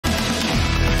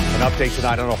An update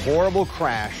tonight on a horrible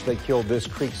crash that killed this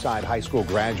Creekside High School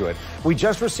graduate. We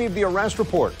just received the arrest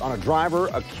report on a driver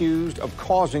accused of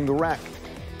causing the wreck.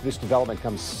 This development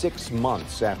comes 6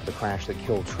 months after the crash that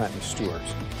killed Trenton Stewart.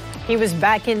 He was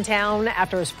back in town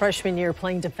after his freshman year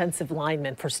playing defensive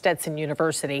lineman for Stetson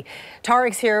University.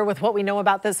 Tarek's here with what we know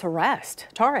about this arrest.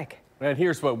 Tarek. And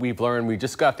here's what we've learned. We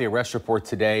just got the arrest report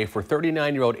today for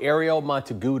 39-year-old Ariel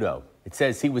Montegudo. It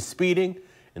says he was speeding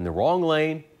in the wrong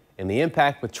lane, and the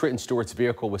impact with Trenton Stewart's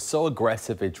vehicle was so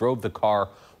aggressive it drove the car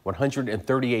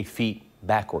 138 feet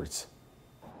backwards.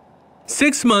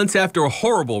 6 months after a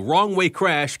horrible wrong-way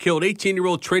crash killed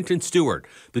 18-year-old Trenton Stewart,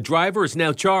 the driver is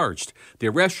now charged. The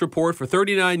arrest report for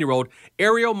 39-year-old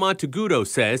Ariel Montegudo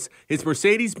says his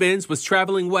Mercedes-Benz was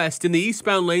traveling west in the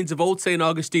eastbound lanes of Old St.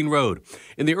 Augustine Road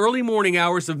in the early morning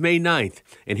hours of May 9th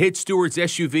and hit Stewart's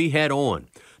SUV head-on.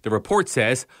 The report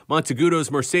says Montegudo's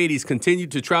Mercedes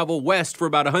continued to travel west for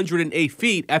about 108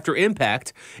 feet after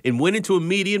impact and went into a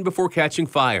median before catching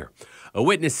fire. A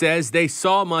witness says they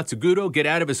saw Montegudo get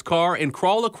out of his car and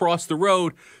crawl across the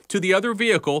road to the other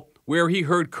vehicle where he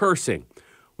heard cursing.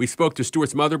 We spoke to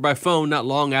Stewart's mother by phone not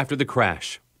long after the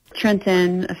crash.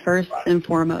 Trenton, first and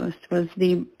foremost, was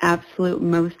the absolute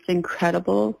most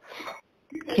incredible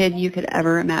kid you could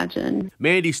ever imagine.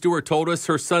 Mandy Stewart told us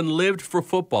her son lived for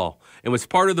football and was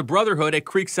part of the brotherhood at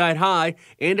Creekside High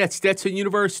and at Stetson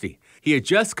University. He had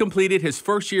just completed his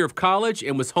first year of college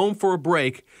and was home for a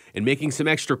break and making some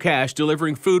extra cash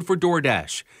delivering food for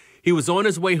DoorDash. He was on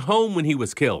his way home when he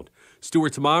was killed.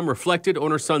 Stewart's mom reflected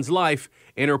on her son's life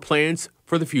and her plans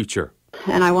for the future.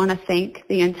 And I want to thank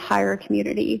the entire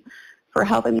community for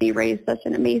helping me raise such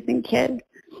an amazing kid.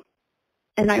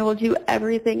 And I will do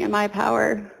everything in my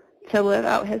power to live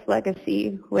out his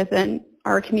legacy within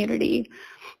our community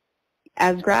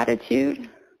as gratitude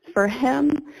for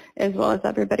him, as well as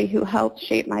everybody who helped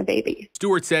shape my baby.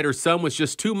 Stewart said her son was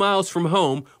just 2 miles from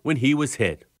home when he was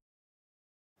hit.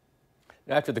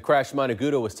 After the crash,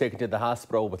 Montegudo was taken to the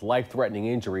hospital with life-threatening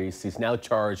injuries. He's now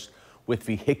charged with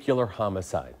vehicular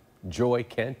homicide. Joy,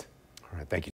 Kent. All right, thank you.